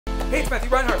Hey, it's Matthew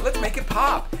Reinhart. Let's make it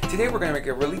pop. Today we're going to make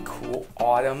a really cool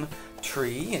autumn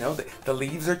tree. You know, the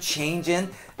leaves are changing.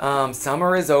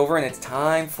 Summer is over and it's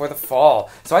time for the fall.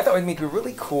 So I thought we'd make a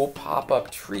really cool pop-up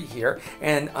tree here.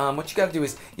 And what you got to do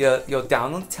is you'll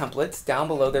download the templates. Down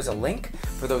below there's a link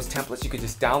for those templates. You could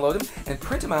just download them and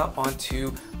print them out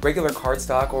onto regular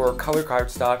cardstock or color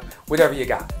cardstock, whatever you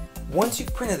got. Once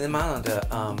you've printed them out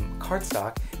onto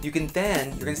cardstock, you're going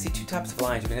to see two types of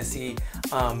lines. You're going to see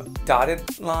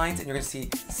dotted lines and you're going to see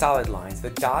solid lines. The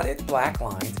dotted black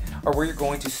lines are where you're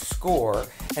going to score,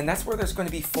 and that's where there's going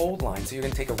to be fold lines. So you're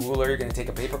going to take a ruler, you're going to take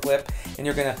a paper clip, and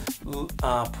you're going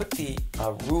to put the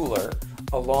ruler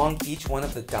along each one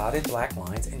of the dotted black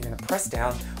lines, and you're going to press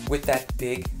down with that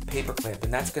big paper clip,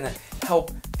 and that's going to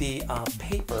help the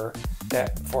paper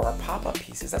that for our pop-up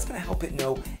pieces, that's going to help it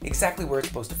know exactly where it's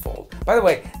supposed to fold. By the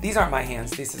way, these aren't my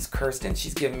hands. This is Kirsten.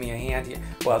 She's giving me a hand here.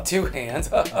 Well, two hands.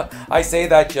 I say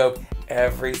that joke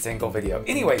every single video.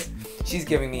 Anyways, she's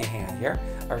giving me a hand here,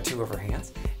 or two of her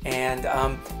hands, and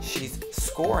she's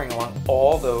scoring along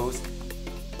all those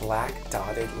black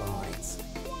dotted lines.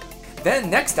 Then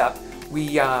next up,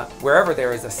 we wherever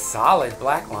there is a solid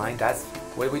black line, that's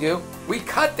what do? We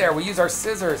cut there. We use our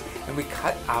scissors and we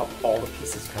cut out all the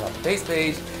pieces. You cut out the base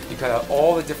page, you cut out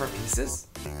all the different pieces.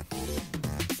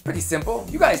 It's pretty simple.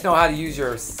 You guys know how to use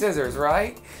your scissors,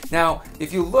 right? Now,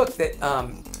 if you look that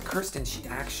Kirsten, she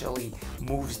actually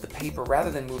moves the paper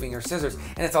rather than moving her scissors,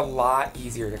 and it's a lot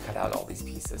easier to cut out all these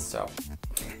pieces. So,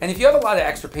 and if you have a lot of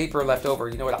extra paper left over,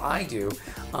 you know what I do?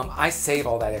 I save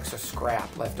all that extra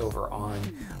scrap left over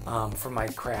on from my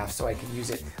craft so I can use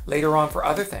it later on for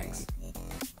other things.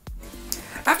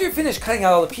 After you're finished cutting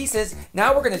out all the pieces,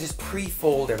 now we're going to just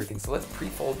pre-fold everything. So let's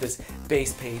pre-fold this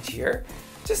base page here,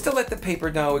 just to let the paper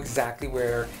know exactly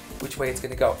which way it's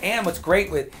going to go. And what's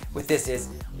great with this is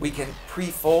we can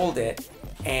pre-fold it,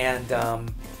 and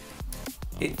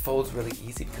it folds really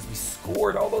easy because we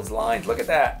scored all those lines. Look at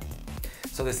that.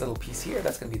 So this little piece here,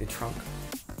 that's going to be the trunk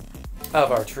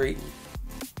of our tree.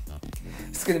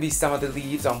 It's going to be some of the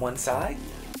leaves on one side.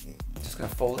 Just going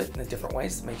to fold it in a different way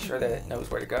to make sure that it knows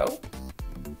where to go.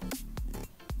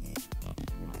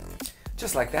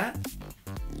 Just like that.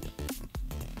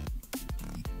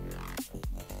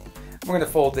 We're going to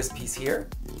fold this piece here.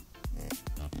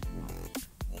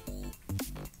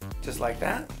 Just like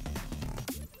that.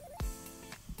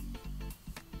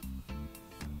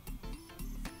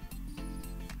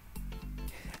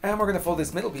 And we're going to fold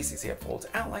this middle piece. You see it folds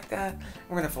out like that.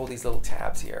 We're going to fold these little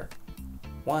tabs here.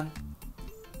 One.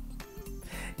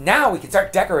 Now we can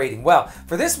start decorating. Well,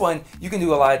 for this one, you can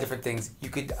do a lot of different things. You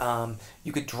could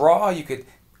draw, you could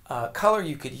color,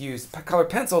 you could use colored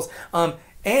pencils, and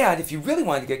if you really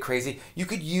wanted to get crazy, you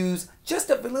could use just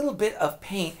a little bit of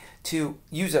paint to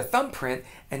use a thumbprint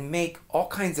and make all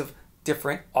kinds of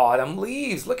different autumn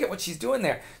leaves. Look at what she's doing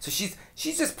there. So she's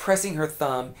just pressing her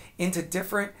thumb into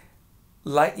different,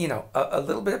 like, you know, a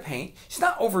little bit of paint. She's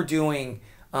not overdoing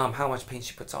how much paint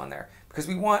she puts on there, because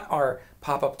we want our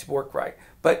pop-up to work right.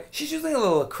 But she's using a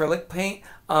little acrylic paint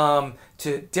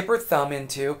to dip her thumb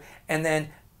into, and then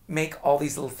make all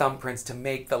these little thumbprints to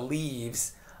make the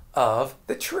leaves of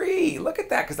the tree. Look at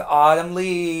that, because the autumn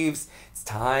leaves. It's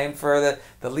time for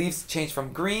the leaves to change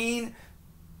from green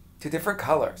to different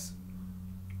colors.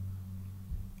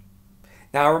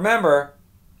 Now remember,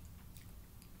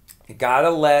 you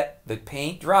gotta let the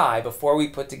paint dry before we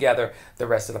put together the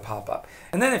rest of the pop-up.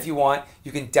 And then if you want,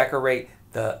 you can decorate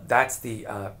that's the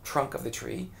trunk of the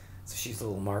tree. So she's a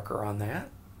little marker on that.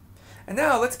 And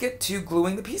now let's get to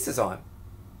gluing the pieces on.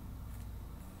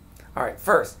 All right,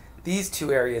 first, these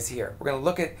two areas here. We're gonna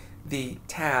look at the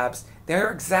tabs. They're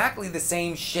exactly the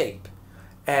same shape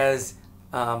as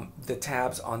the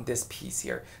tabs on this piece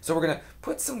here. So we're gonna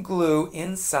put some glue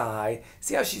inside.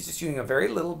 See how she's just using a very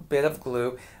little bit of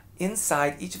glue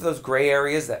inside each of those gray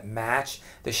areas that match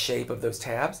the shape of those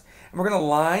tabs. And we're gonna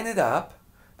line it up,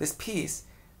 this piece,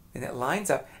 and it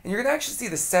lines up. And you're gonna actually see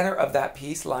the center of that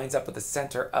piece lines up with the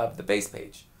center of the base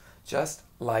page, just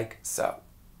like so.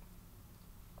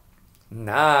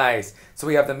 Nice. So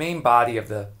we have the main body of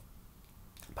the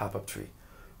pop-up tree.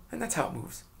 And that's how it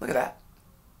moves. Look at that.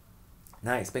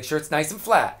 Nice. Make sure it's nice and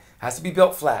flat. Has to be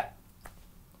built flat.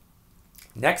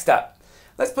 Next up,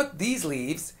 let's put these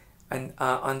leaves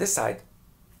on this side.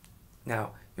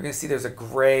 Now, you're going to see there's a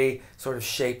gray sort of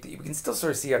shape that you can still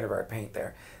sort of see under our paint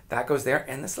there. That goes there,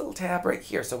 and this little tab right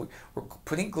here. So we're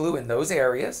putting glue in those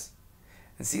areas.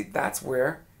 And see, that's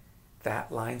where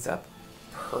that lines up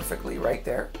perfectly right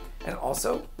there. And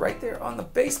also right there on the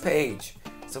base page.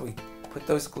 So we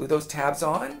glue those tabs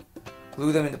on,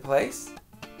 glue them into place.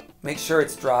 Make sure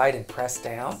it's dried and pressed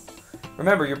down.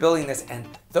 remember, you're building this, and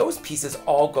those pieces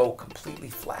all go completely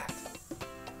flat.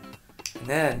 And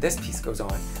then this piece goes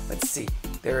on. Let's see.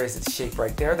 There is a shape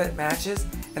right there that matches.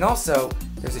 And also,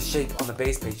 there's a shape on the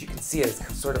base page. You can see it as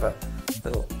sort of a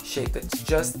little shape that's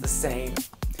just the same.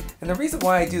 And the reason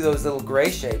why I do those little gray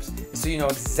shapes is so you know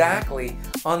exactly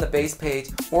on the base page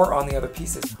or on the other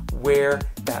pieces where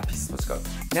that piece is supposed to go.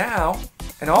 Now,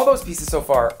 and all those pieces so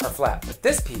far are flat, but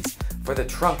this piece for the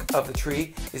trunk of the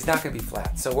tree is not going to be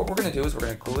flat. So what we're going to do is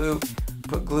we're going to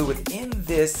put glue within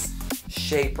this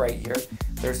shape right here.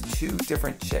 There's two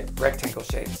different rectangle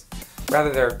shapes.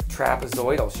 Rather, they're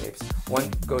trapezoidal shapes.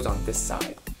 One goes on this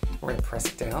side. We're going to press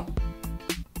it down.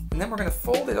 And then we're going to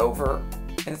fold it over,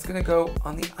 and it's going to go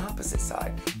on the opposite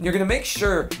side. And you're going to make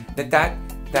sure that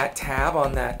that tab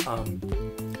on that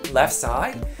left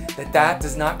side, that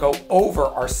does not go over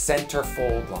our center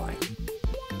fold line.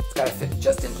 It's got to fit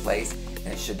just in place, and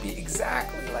it should be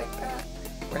exactly like that.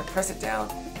 We're going to press it down,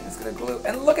 and it's going to glue.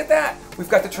 And look at that! We've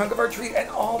got the trunk of our tree and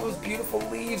all those beautiful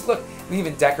leaves. Look, we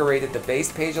even decorated the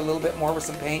base page a little bit more with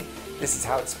some paint. This is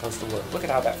how it's supposed to work. Look at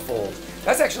how that folds.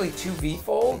 That's actually 2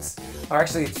 V-folds. Or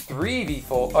actually, it's 3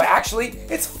 V-folds. Oh, actually,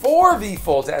 it's 4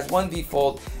 V-folds. It has 1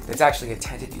 V-fold that's actually a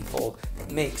tented V-fold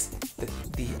that makes the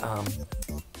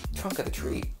trunk of the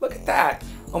tree. Look at that.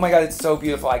 Oh my God, it's so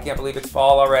beautiful. I can't believe it's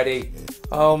fall already.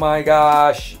 Oh my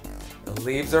gosh. The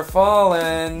leaves are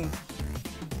falling.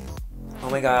 Oh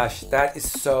my gosh, that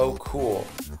is so cool.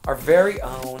 Our very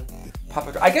own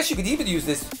pop-up tree. I guess you could even use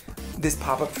this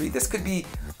pop-up tree. This could be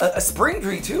a spring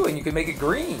tree too, and you can make it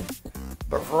green.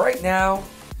 But for right now,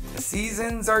 the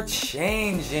seasons are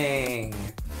changing.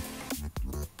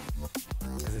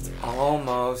 Because it's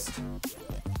almost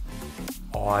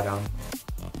autumn.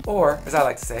 Or, as I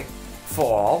like to say,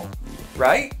 fall,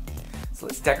 right? So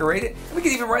let's decorate it. And we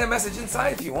can even write a message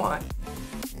inside if you want.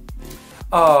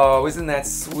 Oh, isn't that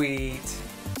sweet?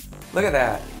 Look at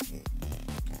that.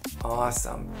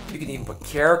 Awesome. You can even put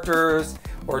characters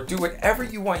or do whatever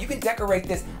you want. You can decorate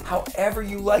this however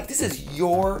you like. This is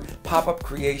your pop-up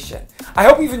creation. I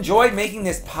hope you've enjoyed making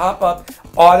this pop-up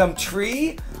autumn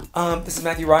tree. This is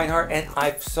Matthew Reinhart, and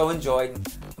I've so enjoyed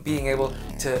being able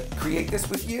to create this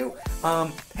with you.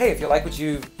 Hey, if you like what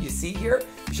you see here,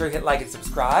 be sure to hit like and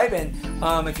subscribe.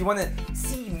 And if you want to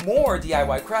see more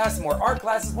DIY crafts, more art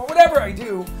classes, more whatever I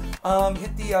do,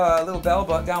 hit the little bell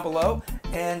down below,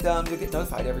 and you'll get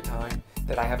notified every time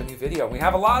that I have a new video. We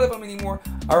have a lot of them anymore.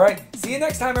 All right, see you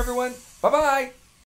next time, everyone. Bye-bye.